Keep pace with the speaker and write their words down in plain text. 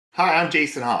Hi, I'm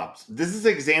Jason Hobbs. This is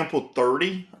example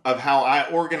 30 of how I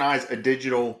organize a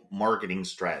digital marketing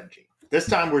strategy. This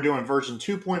time we're doing version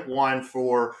 2.1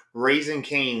 for Raisin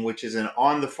Cane, which is an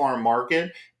on-the-farm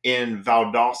market in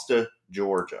Valdosta,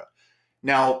 Georgia.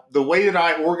 Now, the way that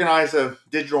I organize a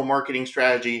digital marketing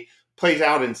strategy plays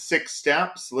out in 6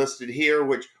 steps listed here,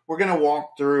 which we're going to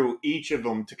walk through each of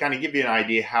them to kind of give you an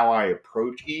idea how I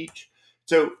approach each.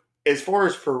 So, as far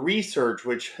as for research,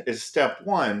 which is step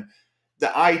 1,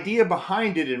 the idea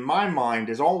behind it in my mind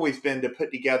has always been to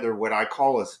put together what I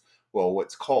call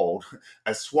what's called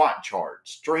a SWOT chart: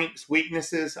 strengths,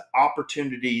 weaknesses,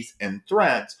 opportunities, and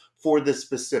threats for the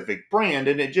specific brand.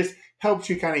 And it just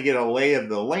helps you kind of get a lay of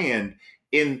the land,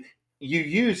 and you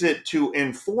use it to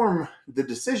inform the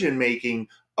decision making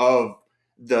of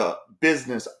the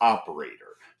business operator.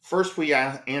 First, we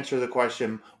answer the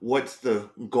question, what's the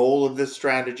goal of this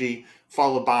strategy?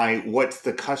 Followed by what's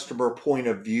the customer point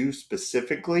of view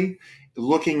specifically,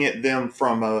 looking at them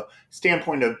from a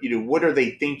standpoint of, what are they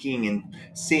thinking and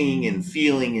seeing and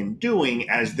feeling and doing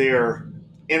as they're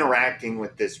interacting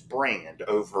with this brand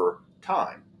over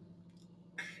time.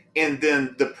 And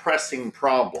then the pressing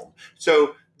problem.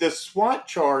 So the SWOT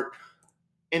chart,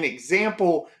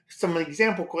 some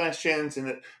example questions and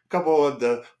a couple of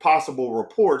the possible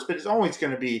reports, but it's always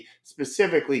going to be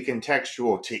specifically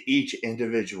contextual to each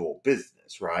individual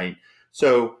business, right?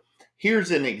 So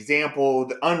here's an example,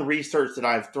 the unresearched that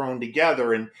I've thrown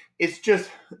together, and it's just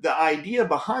the idea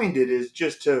behind it is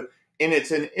just to, and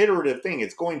it's an iterative thing.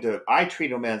 I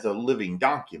treat them as a living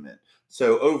document.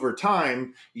 So over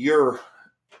time, you're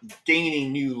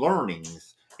gaining new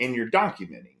learnings and you're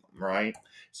documenting them, right?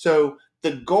 So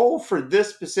the goal for this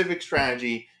specific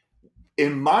strategy,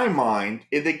 in my mind,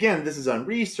 and again, this is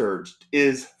unresearched,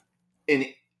 is in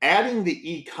adding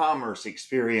the e-commerce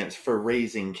experience for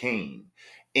Raising Cane.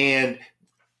 And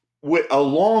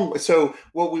so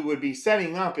what we would be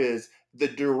setting up is the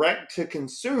direct to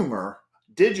consumer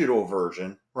digital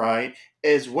version, right?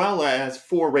 As well as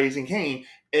for Raising Cane,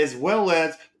 as well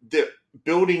as the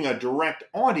building a direct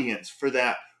audience for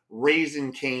that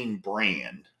Raisin Cane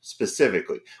brand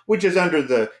specifically, which is under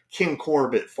the King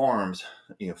Corbett Farms,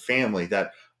 family,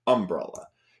 that umbrella.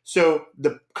 So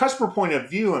the customer point of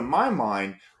view, in my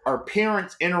mind, are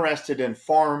parents interested in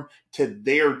farm to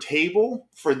their table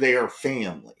for their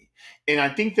family. And I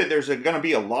think that there's going to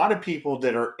be a lot of people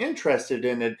that are interested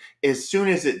in it as soon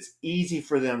as it's easy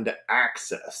for them to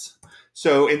access.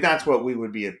 So, and that's what we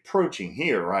would be approaching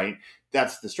here, right?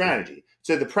 That's the strategy.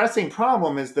 So the pressing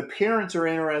problem is the parents are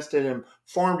interested in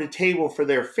farm to table for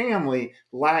their family,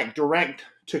 lack direct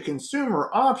to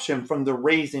consumer option from the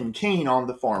Raisin Cane on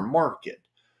the farm market,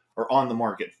 or on the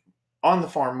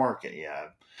farm market. Yeah, I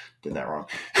did that wrong.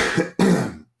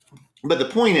 But the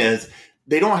point is,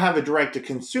 they don't have a direct to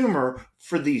consumer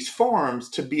for these farms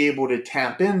to be able to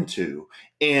tap into.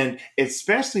 And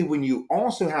especially when you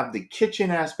also have the kitchen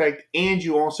aspect and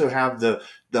you also have the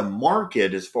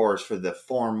market as far as for the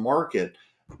farm market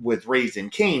with Raisin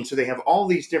Cane. So they have all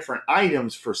these different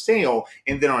items for sale.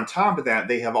 And then on top of that,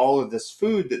 they have all of this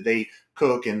food that they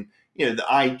cook. And, the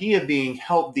idea being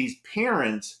help these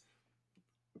parents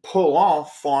pull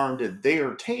off farm to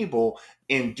their table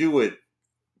and do it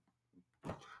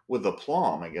with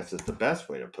aplomb, I guess is the best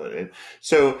way to put it.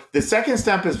 So the second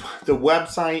step is the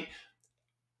website.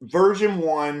 Version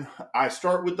 1, I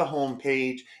start with the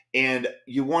homepage, and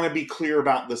you want to be clear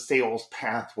about the sales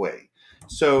pathway.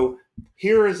 So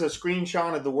here is a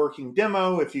screenshot of the working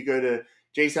demo. If you go to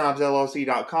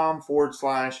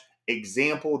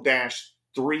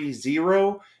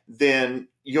jasonhobbsllc.com/example-30, then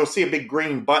you'll see a big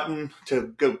green button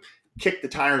to go kick the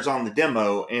tires on the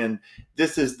demo. And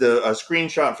this is a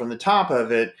screenshot from the top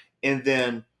of it. And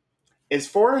then as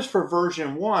far as for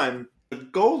version 1, the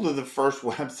goal of the first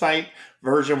website,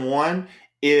 version 1,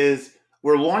 is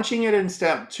we're launching it in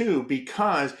step 2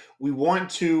 because we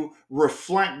want to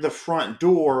reflect the front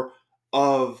door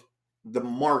of the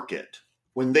market.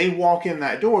 When they walk in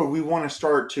that door, we want to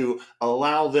start to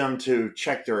allow them to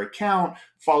check their account,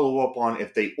 follow up on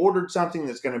if they ordered something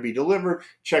that's going to be delivered,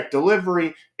 check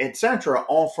delivery, etc.,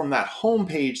 all from that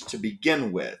homepage to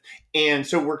begin with. And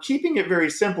so we're keeping it very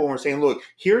simple. We're saying, look,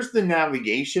 here's the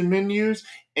navigation menus,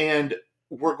 and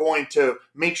we're going to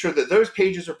make sure that those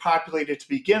pages are populated to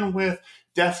begin with.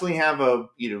 Definitely have a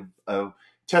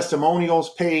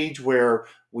testimonials page where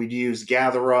we'd use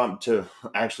GatherUp to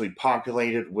actually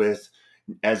populate it with,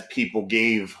 as people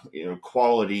gave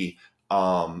quality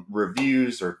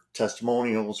reviews or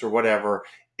testimonials or whatever.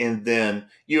 And then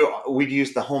we'd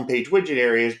use the homepage widget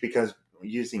areas because we're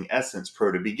using Essence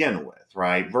Pro to begin with,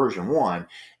 right? Version 1.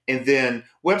 And then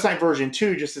website version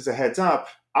 2, just as a heads up,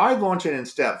 I launch it in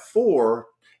step 4,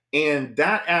 and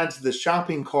that adds the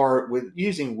shopping cart with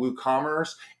using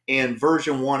WooCommerce, and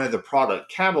version 1 of the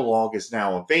product catalog is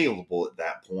now available at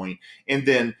that point. And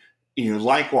then,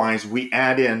 likewise, we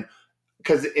add in,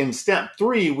 because in step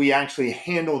 3, we actually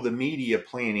handle the media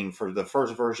planning for the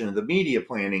first version of the media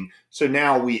planning. So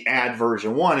now we add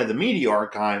version 1 of the media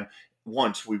archive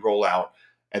once we roll out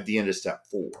at the end of step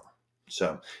 4.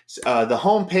 So the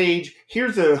home page,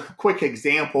 here's a quick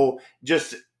example,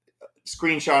 just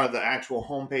screenshot of the actual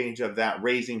homepage of that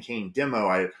Raisin Cane demo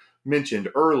I mentioned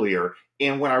earlier.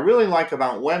 And what I really like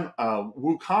about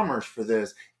WooCommerce for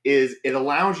this is it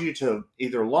allows you to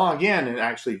either log in and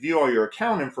actually view all your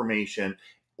account information,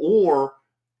 or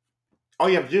all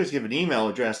you have to do is give an email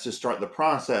address to start the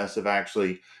process of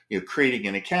actually creating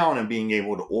an account and being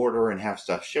able to order and have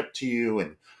stuff shipped to you,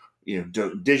 and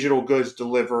digital goods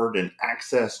delivered, and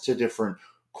access to different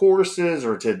courses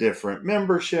or to different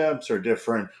memberships or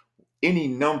different any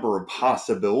number of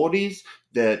possibilities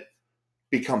that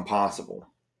become possible.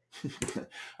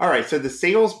 All right, so the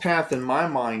sales path in my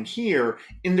mind here,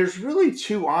 and there's really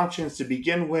 2 options to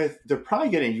begin with. They're probably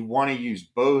going to want to use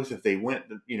both if they went,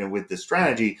 with the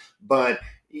strategy, but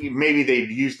maybe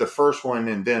they'd use the first one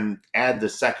and then add the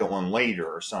second one later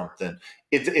or something.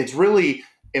 It's really,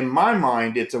 in my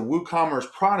mind, it's a WooCommerce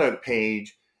product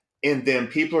page, and then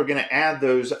people are going to add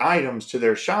those items to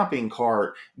their shopping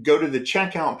cart, go to the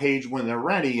checkout page when they're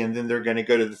ready, and then they're going to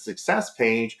go to the success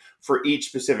page for each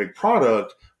specific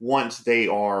product once they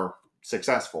are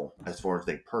successful as far as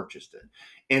they purchased it.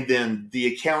 And then the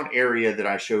account area that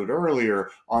I showed earlier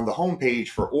on the homepage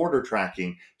for order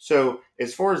tracking. So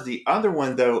as far as the other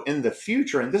one, though, in the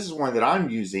future, and this is one that I'm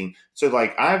using, so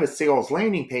like I have a sales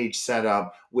landing page set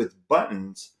up with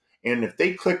buttons, and if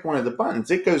they click one of the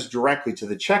buttons, it goes directly to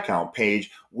the checkout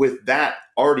page with that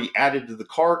already added to the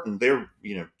cart and their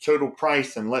total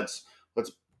price, and let's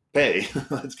pay,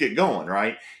 let's get going,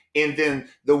 right? And then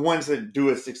the ones that do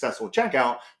a successful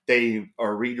checkout, they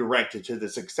are redirected to the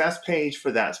success page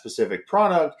for that specific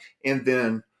product. And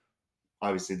then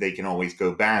obviously they can always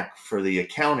go back for the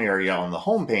account area on the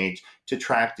homepage to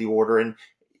track the order. And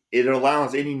it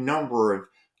allows any number of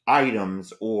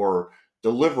items or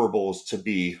deliverables to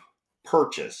be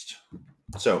purchased.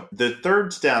 So the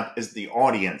third step is the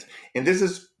audience. And this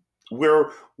is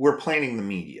where we're planning the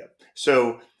media.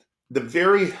 So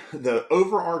the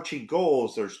overarching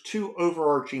goals, there's 2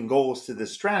 overarching goals to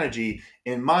this strategy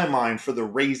in my mind for the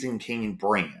Raisin Cane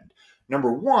brand.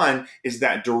 Number 1 is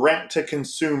that direct to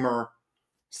consumer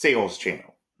sales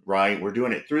channel, right? We're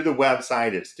doing it through the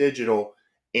website, it's digital,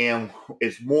 and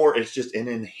it's just an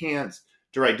enhanced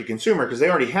direct to consumer, because they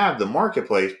already have the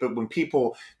marketplace, but when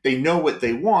people, they know what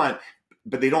they want,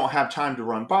 but they don't have time to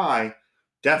run by,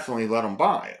 definitely let them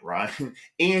buy it, right?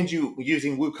 And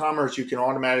using WooCommerce, you can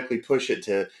automatically push it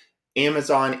to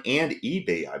Amazon and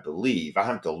eBay, I believe. I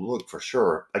have to look for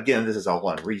sure. Again, this is all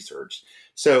unresearched.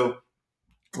 So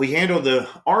we handle the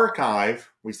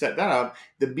archive, we set that up,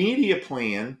 the media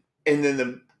plan, and then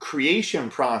the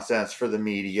creation process for the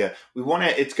media.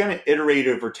 It's going to iterate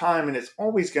over time, and it's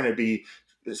always going to be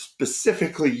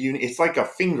specifically unique. It's like a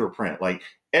fingerprint. Like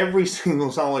every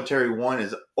single solitary one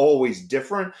is always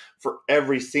different for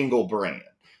every single brand.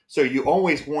 So you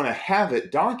always want to have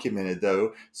it documented,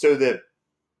 though, so that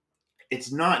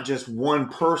it's not just one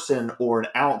person or an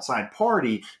outside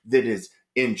party that is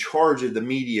in charge of the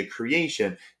media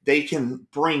creation. They can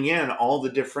bring in all the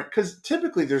different, because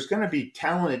typically there's going to be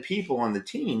talented people on the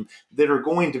team that are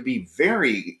going to be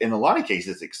very, in a lot of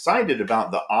cases, excited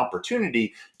about the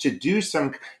opportunity to do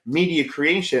some media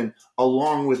creation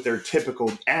along with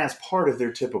as part of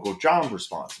their typical job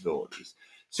responsibilities.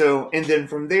 So, and then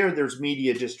from there, there's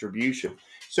media distribution.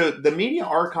 So the media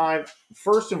archive,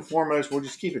 first and foremost, we'll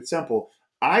just keep it simple.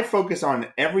 I focus on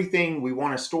everything we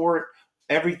want to store,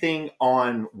 everything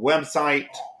on website,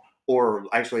 or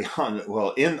actually on the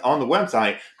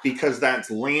website, because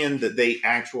that's land that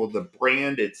the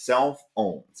brand itself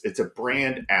owns. It's a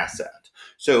brand asset.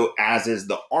 So as is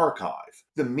the archive.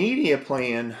 The media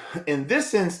plan, in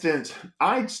this instance,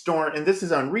 I'd start, and this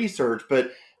is unresearched,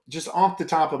 but just off the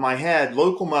top of my head,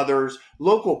 local mothers,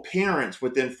 local parents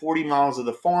within 40 miles of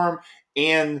the farm,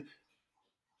 and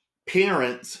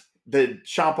parents that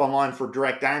shop online for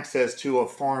direct access to a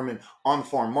farm and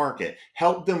on-farm market.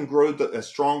 Help them grow a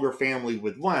stronger family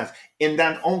with less. And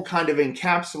that all kind of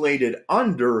encapsulated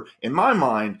under, in my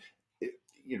mind,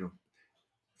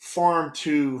 farm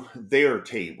to their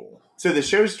table. So the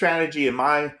show strategy, in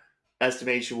my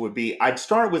estimation, would be I'd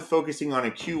start with focusing on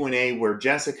a Q&A where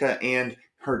Jessica and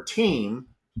her team,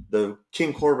 the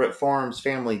King Corbett Farms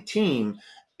family team,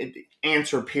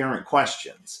 answer parent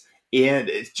questions.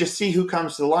 and just see who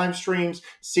comes to the live streams,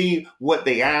 see what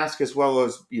they ask, as well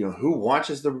as who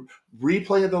watches the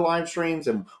replay of the live streams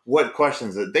and what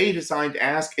questions that they decide to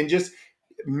ask, and just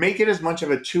make it as much of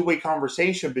a two-way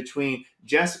conversation between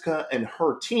Jessica and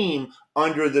her team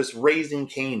under this Raisin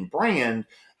Cane brand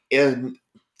and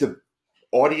the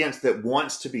audience that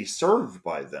wants to be served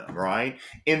by them, right?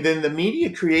 And then the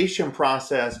media creation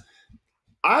process,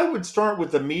 I would start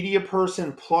with the media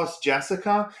person plus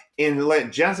Jessica and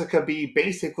let Jessica be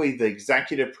basically the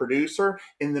executive producer,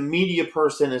 and the media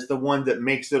person is the one that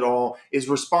makes it all, is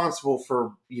responsible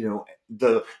for,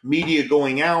 the media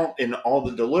going out and all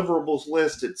the deliverables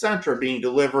list, etc., being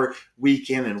delivered week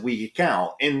in and week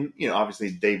out. And, obviously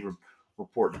they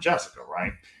report to Jessica,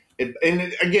 right?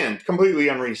 Again, completely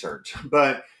unresearched,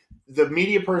 but the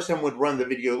media person would run the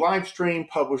video live stream,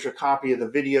 publish a copy of the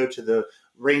video to the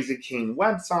Raisin Cane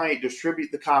website,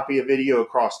 distribute the copy of video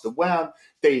across the web.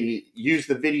 They use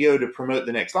the video to promote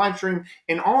the next live stream.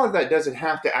 And all of that doesn't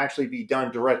have to actually be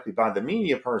done directly by the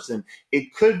media person.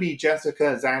 It could be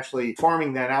Jessica is actually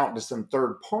farming that out to some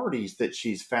third parties that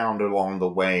she's found along the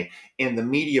way. And the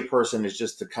media person is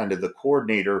just the kind of the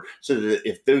coordinator, so that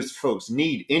if those folks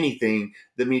need anything,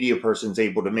 the media person's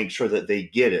able to make sure that they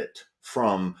get it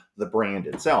from the brand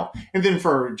itself. And then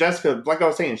for Jessica, like I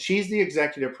was saying, she's the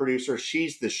executive producer.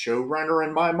 She's the showrunner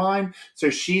in my mind. So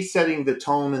she's setting the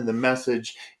tone and the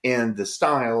message and the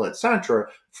style, etc.,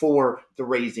 for the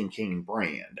Raisin Cane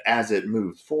brand as it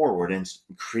moves forward and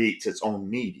creates its own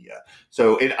media.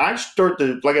 So I start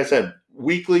like I said,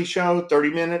 weekly show,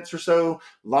 30 minutes or so,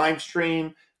 live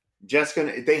stream.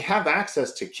 Jessica, they have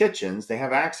access to kitchens. They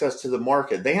have access to the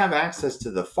market. They have access to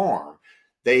the farm.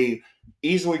 They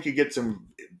easily could get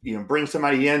bring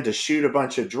somebody in to shoot a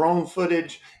bunch of drone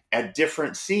footage at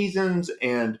different seasons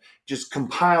and just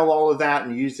compile all of that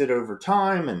and use it over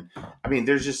time. And I mean,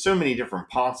 there's just so many different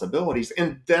possibilities.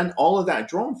 And then all of that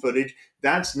drone footage,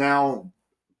 that's now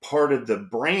part of the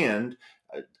brand.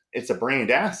 It's a brand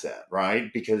asset,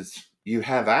 right? Because you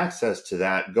have access to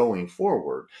that going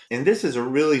forward. And this is a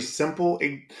really simple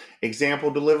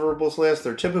example deliverables list.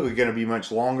 They're typically going to be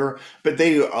much longer, but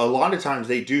a lot of times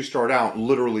they do start out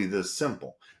literally this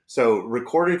simple. So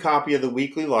recorded copy of the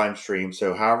weekly live stream.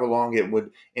 So however long it would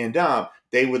end up,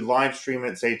 they would live stream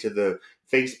it, say, to the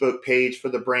Facebook page for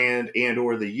the brand and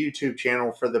or the YouTube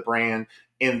channel for the brand.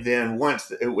 And then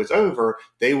once it was over,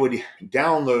 they would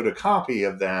download a copy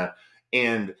of that,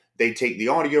 and they take the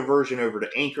audio version over to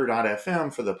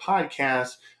anchor.fm for the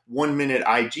podcast, 1 minute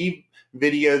IG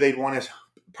video they'd want to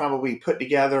probably put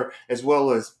together, as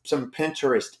well as some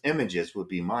Pinterest images would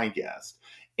be my guess.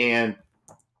 And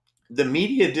the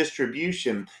media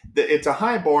distribution, it's a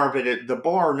high bar, but the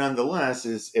bar nonetheless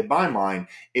is, in my mind,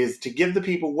 is to give the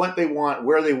people what they want,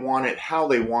 where they want it, how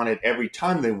they want it, every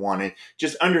time they want it.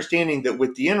 Just understanding that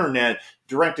with the internet,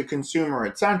 direct to consumer,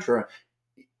 etc.,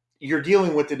 you're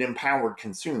dealing with an empowered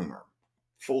consumer,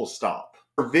 full stop.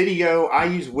 For video, I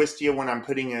use Wistia when I'm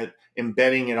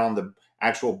embedding it on the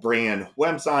actual brand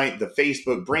website, the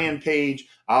Facebook brand page.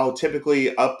 I'll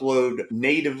typically upload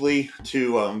natively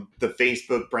to the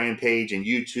Facebook brand page and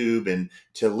YouTube and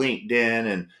to LinkedIn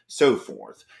and so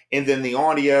forth. And then the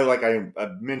audio, like I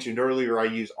mentioned earlier, I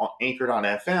use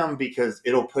anchor.fm because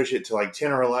it'll push it to like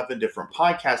 10 or 11 different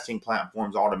podcasting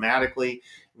platforms automatically.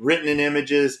 Written in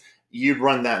images, you'd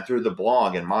run that through the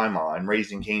blog, in my mind,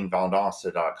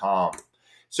 raisincanevaldosta.com.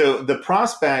 So the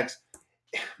prospects,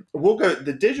 we'll go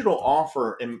the digital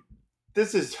offer, and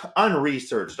this is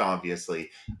unresearched, obviously,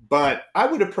 but I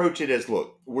would approach it as,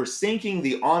 look, we're syncing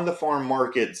the on-the-farm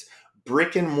market's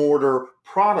brick and mortar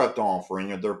product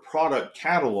offering or their product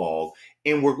catalog,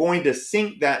 and we're going to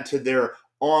sync that to their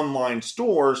online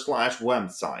store /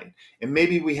 website. And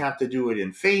maybe we have to do it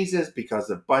in phases because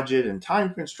of budget and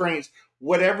time constraints,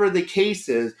 whatever the case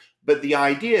is. But the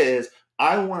idea is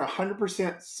I want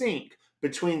 100% sync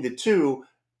between the two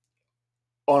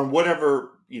on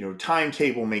whatever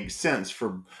timetable makes sense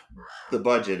for the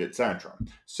budget, etc.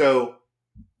 So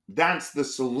that's the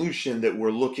solution that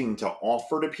we're looking to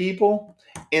offer to people.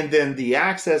 And then the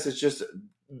access is just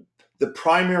the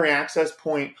primary access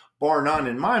point, bar none,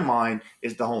 in my mind,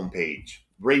 is the homepage,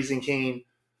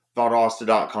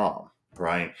 raisincanevaldosta.com,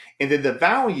 right? And then the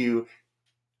value,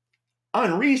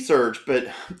 unresearched, but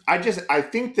I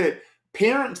think that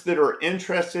parents that are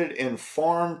interested in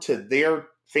farm to their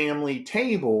family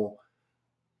table,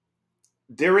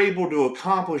 they're able to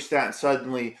accomplish that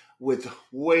suddenly with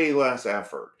way less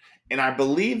effort. And I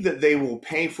believe that they will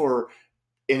pay for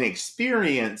an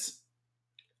experience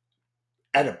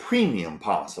at a premium,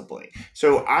 possibly.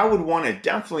 So I would want to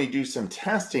definitely do some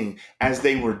testing as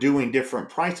they were doing different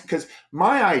prices, because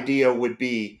my idea would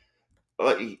be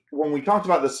when we talked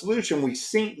about the solution, we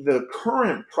sync the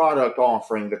current product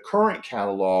offering, the current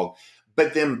catalog.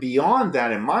 But then beyond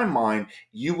that, in my mind,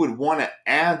 you would want to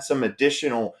add some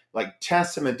additional, like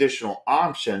test some additional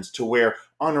options to where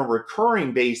on a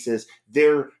recurring basis,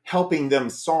 they're helping them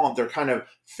solve, they're kind of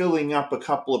filling up a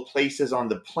couple of places on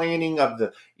the planning of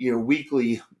the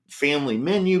weekly family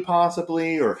menu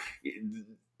possibly, or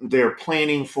they're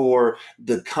planning for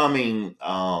the coming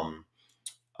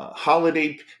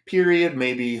holiday period,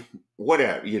 maybe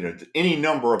whatever, any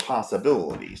number of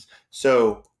possibilities.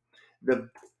 So the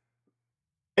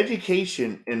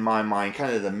education, in my mind,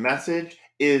 kind of the message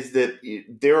is that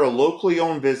they're a locally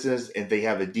owned business and they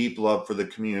have a deep love for the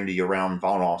community around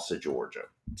Valdosta, Georgia.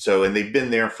 So, and they've been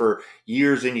there for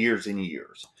years and years and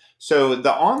years. So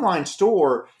the online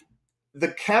store, the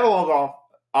catalog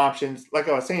options, like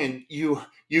I was saying, you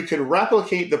could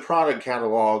replicate the product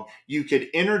catalog. You could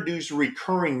introduce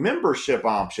recurring membership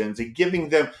options and giving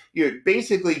them,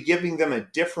 basically giving them a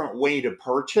different way to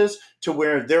purchase to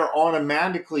where they're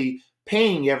automatically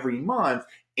paying every month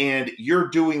and you're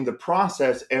doing the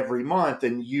process every month,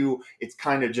 and it's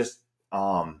kind of just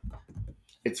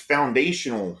it's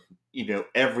foundational,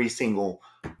 every single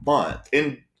month.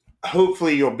 And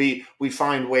hopefully we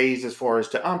find ways as far as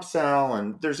to upsell,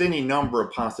 and there's any number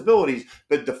of possibilities.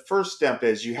 But the first step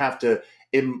is you have to,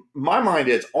 in my mind,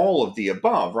 it's all of the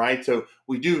above, right? So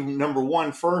we do number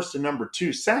one first and number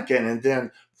two second, and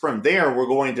then from there we're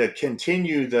going to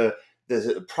continue the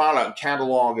product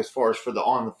catalog as far as for the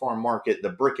on the farm market, the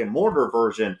brick and mortar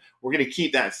version. We're going to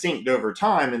keep that synced over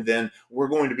time, and then we're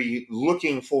going to be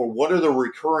looking for what are the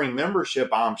recurring membership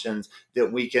options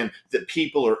that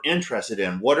people are interested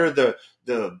in. What are the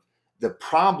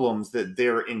problems that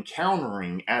they're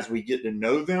encountering as we get to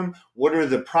know them? What are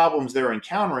the problems they're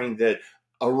encountering that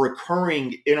a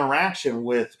recurring interaction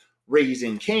with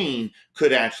Raisin Cane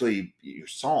could actually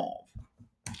solve?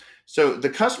 So the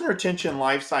customer retention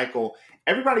life cycle,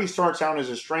 everybody starts out as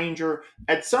a stranger.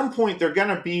 At some point, they're going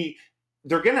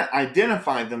to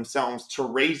identify themselves to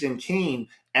Raisin Cane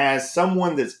as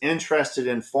someone that's interested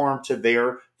in farm to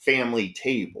their family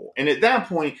table. And at that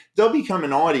point, they'll become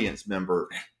an audience member.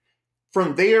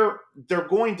 From there, they're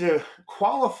going to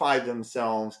qualify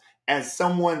themselves as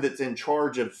someone that's in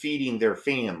charge of feeding their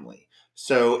family.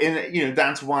 So, and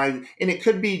that's why, and it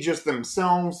could be just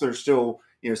themselves. They're still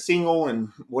single and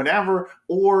whatever,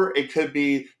 or it could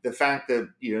be the fact that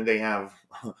they have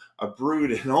a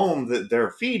brood at home that they're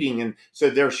feeding, and so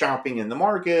they're shopping in the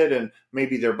market, and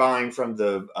maybe they're buying from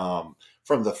the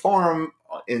farm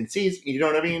in season. You know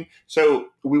what I mean? So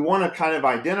we want to kind of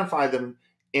identify them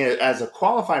as a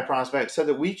qualified prospect so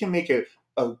that we can make a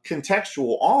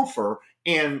contextual offer.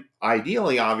 And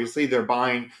ideally, obviously, they're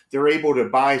able to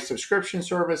buy subscription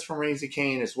service from Raisin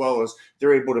Cane, as well as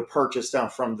they're able to purchase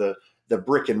stuff from the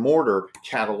brick and mortar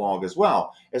catalog as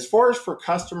well. As far as for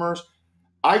customers,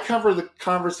 I cover the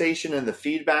conversation and the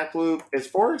feedback loop. As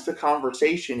far as the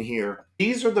conversation here,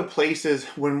 these are the places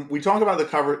when we talk about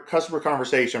the customer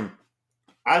conversation.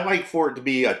 I like for it to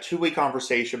be a two-way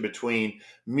conversation between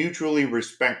mutually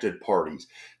respected parties.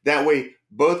 That way,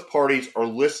 both parties are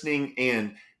listening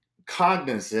and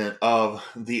cognizant of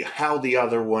how the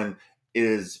other one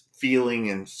is feeling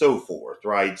and so forth,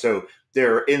 right? So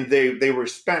they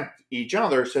respect each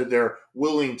other, so they're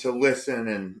willing to listen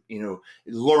and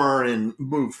learn and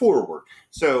move forward.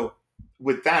 So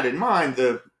with that in mind,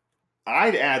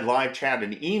 I'd add live chat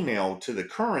and email to the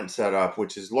current setup,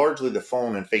 which is largely the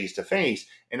phone and face-to-face.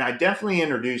 And I definitely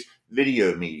introduce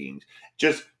video meetings.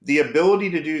 Just the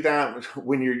ability to do that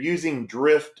when you're using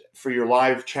Drift for your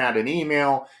live chat and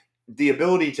email, the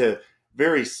ability to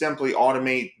very simply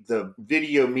automate the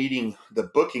video meeting, the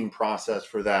booking process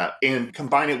for that, and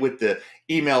combine it with the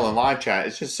email and live chat.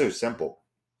 It's just so simple.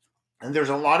 And there's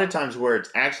a lot of times where it's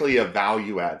actually a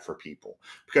value add for people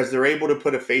because they're able to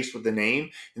put a face with the name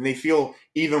and they feel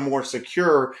even more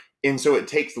secure. And so it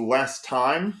takes less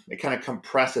time. It kind of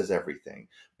compresses everything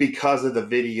because of the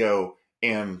video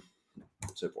and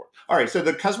so forth. All right. So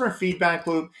the customer feedback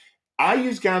loop, I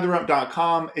use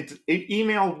gatherup.com. It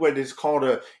emailed what is called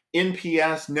a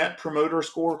NPS, Net Promoter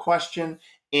Score question.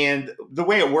 And the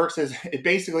way it works is it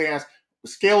basically asks,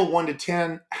 scale of 1 to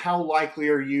 10, how likely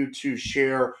are you to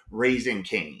share Raisin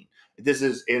Cane? This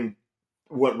is in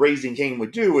what Raisin Cane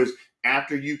would do is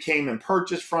after you came and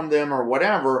purchased from them or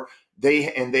whatever,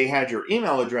 they had your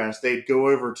email address, they'd go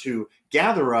over to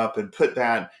GatherUp and put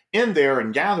that in there,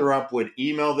 and GatherUp would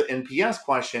email the NPS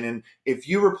question. And if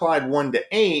you replied 1 to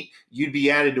 8, you'd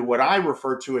be added to what I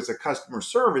refer to as a customer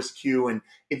service queue. And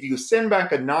if you send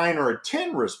back a 9 or a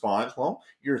 10 response, well,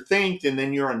 you're thanked, and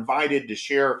then you're invited to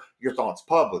share your thoughts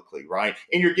publicly, right?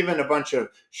 And you're given a bunch of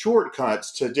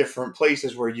shortcuts to different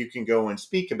places where you can go and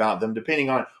speak about them, depending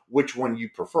on which one you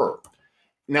prefer.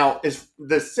 Now, is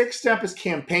the sixth step is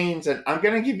campaigns, and I'm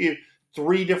going to give you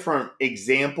 3 different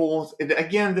examples. And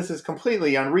again, this is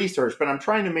completely unresearched, but I'm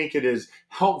trying to make it as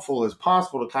helpful as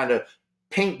possible to kind of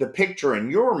paint the picture in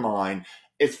your mind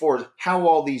as far as how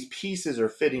all these pieces are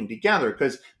fitting together,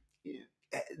 because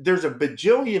there's a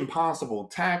bajillion possible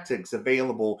tactics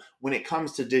available when it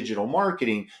comes to digital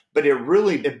marketing, but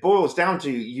it boils down to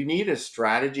you need a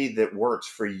strategy that works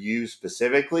for you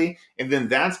specifically, and then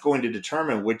that's going to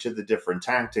determine which of the different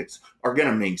tactics are going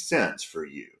to make sense for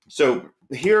you. So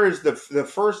here is the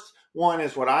first one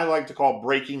is what I like to call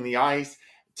breaking the ice.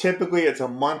 Typically, it's a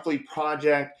monthly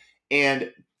project,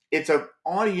 and it's an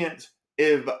audience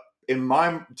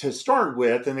to start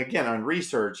with, and again on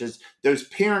research, is those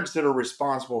parents that are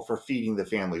responsible for feeding the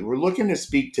family. We're looking to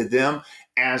speak to them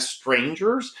as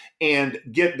strangers and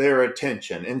get their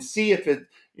attention and see if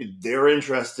they're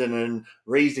interested in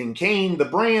Raisin Cane, the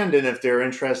brand, and if they're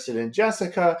interested in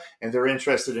Jessica, and they're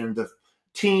interested in the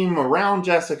team around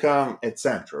Jessica,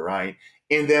 etc. Right?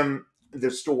 And then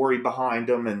the story behind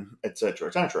them, and etc.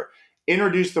 etc.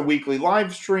 Introduce the weekly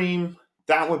live stream.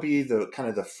 That would be the kind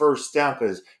of the first step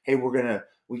is, hey,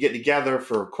 we get together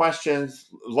for questions,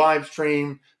 live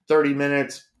stream, 30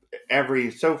 minutes,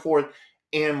 every so forth,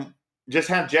 and just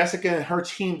have Jessica and her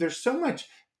team. There's so much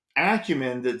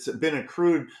acumen that's been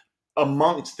accrued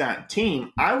amongst that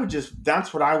team.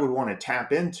 That's what I would want to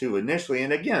tap into initially.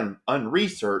 And again,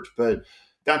 unresearched, but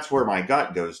that's where my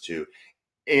gut goes to.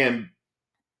 And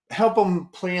help them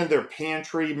plan their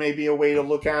pantry, maybe a way to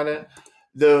look at it.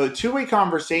 The 2-way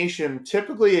conversation,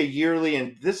 typically a yearly,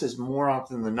 and this is more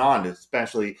often than not,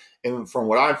 especially, and from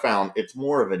what I've found, it's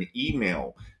more of an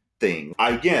email thing.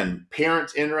 Again,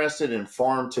 parents interested in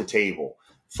farm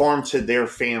to their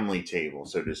family table,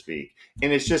 so to speak.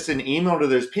 And it's just an email to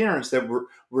those parents that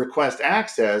request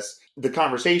access. The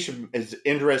conversation is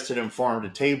interested in farm to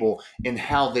table and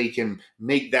how they can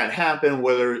make that happen,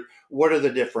 what are the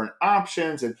different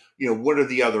options, and what are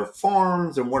the other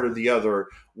farms, and what are the other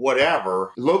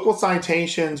whatever. Local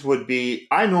citations would be,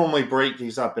 I normally break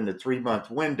these up into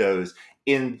 3-month windows.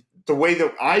 In the way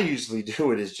that I usually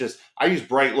do it is just, I use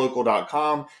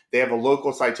brightlocal.com. They have a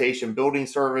local citation building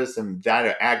service and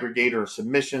data aggregator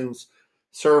submissions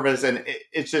service, and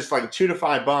it's just like $2 to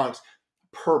 $5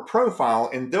 per profile,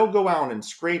 and they'll go out and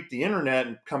scrape the internet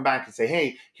and come back and say,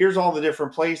 hey, here's all the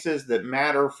different places that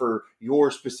matter for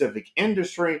your specific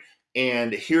industry,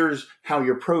 and here's how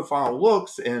your profile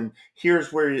looks, and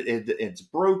here's where it's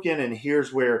broken, and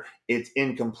here's where it's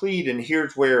incomplete, and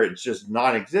here's where it's just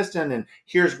non-existent, and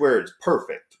here's where it's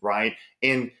perfect, right?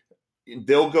 And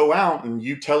they'll go out and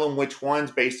you tell them which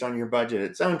ones based on your budget,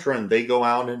 etc. And they go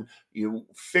out and you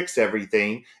fix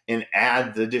everything and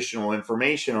add the additional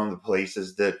information on the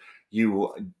places that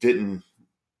you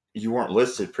weren't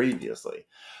listed previously.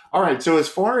 All right. So as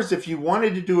far as if you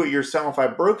wanted to do it yourself,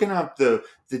 I've broken up the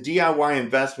DIY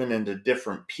investment into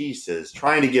different pieces,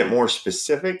 trying to get more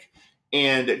specific.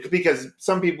 And because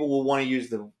some people will want to use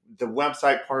the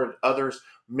website part, others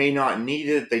may not need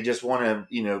it. They just want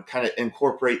to, kind of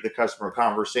incorporate the customer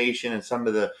conversation and some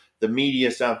of the media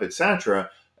stuff, etc.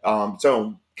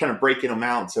 So kind of breaking them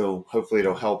out. So hopefully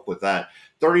it'll help with that.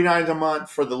 $39 a month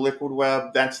for the Liquid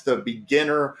Web. That's the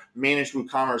beginner managed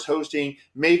WooCommerce hosting.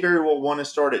 May very well want to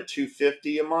start at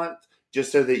 $250 a month,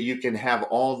 just so that you can have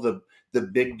all the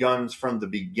big guns from the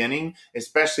beginning,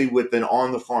 especially with an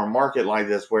on-the-farm market like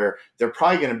this, where they're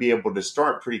probably going to be able to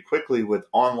start pretty quickly with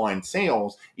online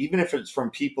sales, even if it's from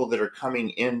people that are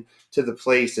coming in to the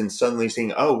place and suddenly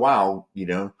seeing, oh, wow,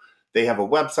 they have a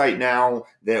website now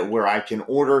where I can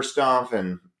order stuff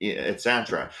and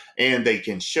etc. And they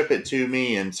can ship it to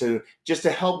me. And so just to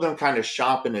help them kind of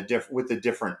shop with a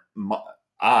different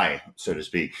eye, so to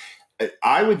speak.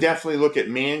 I would definitely look at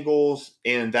Mangles,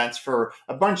 and that's for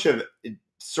a bunch of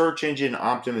search engine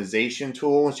optimization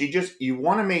tools. You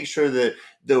want to make sure that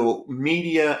the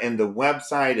media and the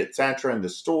website, etc., and the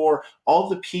store, all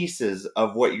the pieces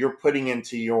of what you're putting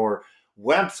into your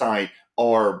website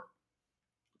are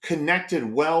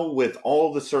connected well with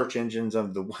all the search engines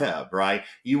of the web, right?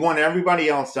 You want everybody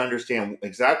else to understand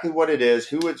exactly what it is,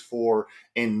 who it's for,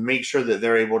 and make sure that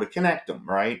they're able to connect them,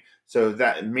 right? So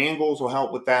that Mangles will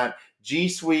help with that. G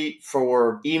Suite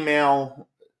for email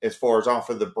as far as off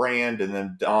of the brand and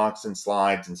then docs and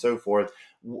slides and so forth.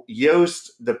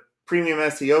 Yoast, the premium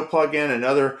SEO plugin,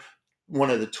 another one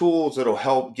of the tools that'll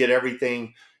help get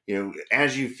everything,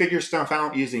 as you figure stuff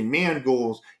out using man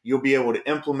goals, you'll be able to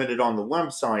implement it on the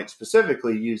website,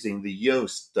 specifically using the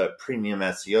Yoast, the premium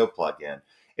SEO plugin.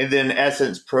 And then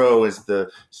Essence Pro is the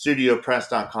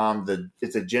studiopress.com.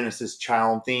 It's a Genesis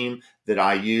child theme that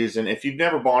I use. And if you've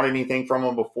never bought anything from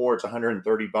them before, it's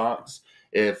 $130.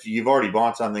 If you've already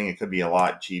bought something, it could be a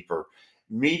lot cheaper.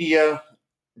 Media,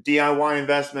 DIY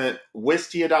investment,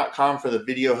 Wistia.com for the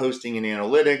video hosting and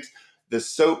analytics. The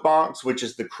Soapbox, which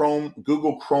is the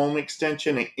Google Chrome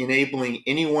extension, enabling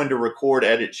anyone to record,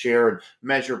 edit, share, and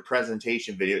measure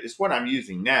presentation video, is what I'm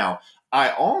using now.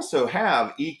 I also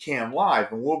have Ecamm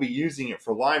Live, and we'll be using it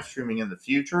for live streaming in the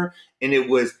future. And it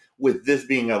was, with this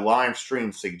being a live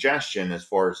stream suggestion, as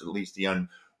far as at least the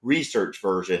unresearched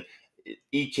version,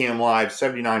 Ecamm Live,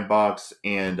 $79,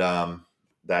 and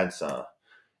that's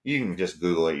you can just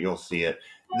Google it, you'll see it.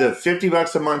 The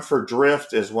 $50 a month for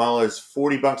Drift, as well as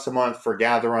 $40 a month for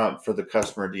Gather Up for the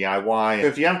customer DIY.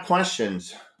 If you have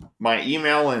questions, my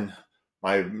email and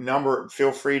my number,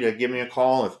 feel free to give me a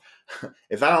call.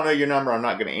 If I don't know your number, I'm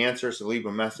not going to answer, so leave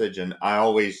a message, and I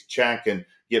always check and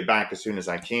get back as soon as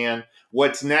I can.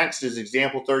 What's next is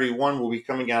example 31 will be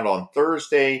coming out on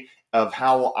Thursday of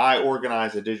how I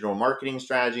organize a digital marketing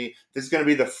strategy. This is going to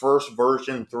be the first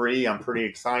version 3. I'm pretty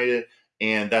excited,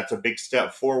 and that's a big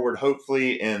step forward,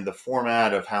 hopefully, in the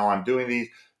format of how I'm doing these.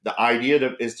 The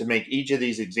idea is to make each of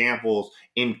these examples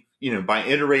by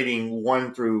iterating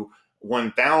 1 through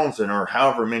 1,000 or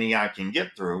however many I can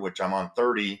get through, which I'm on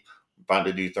 30, about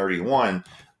to do 31,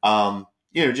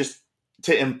 just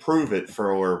to improve it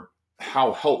for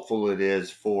how helpful it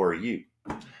is for you.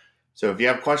 So if you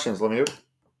have questions, let me know.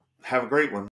 Have a great one.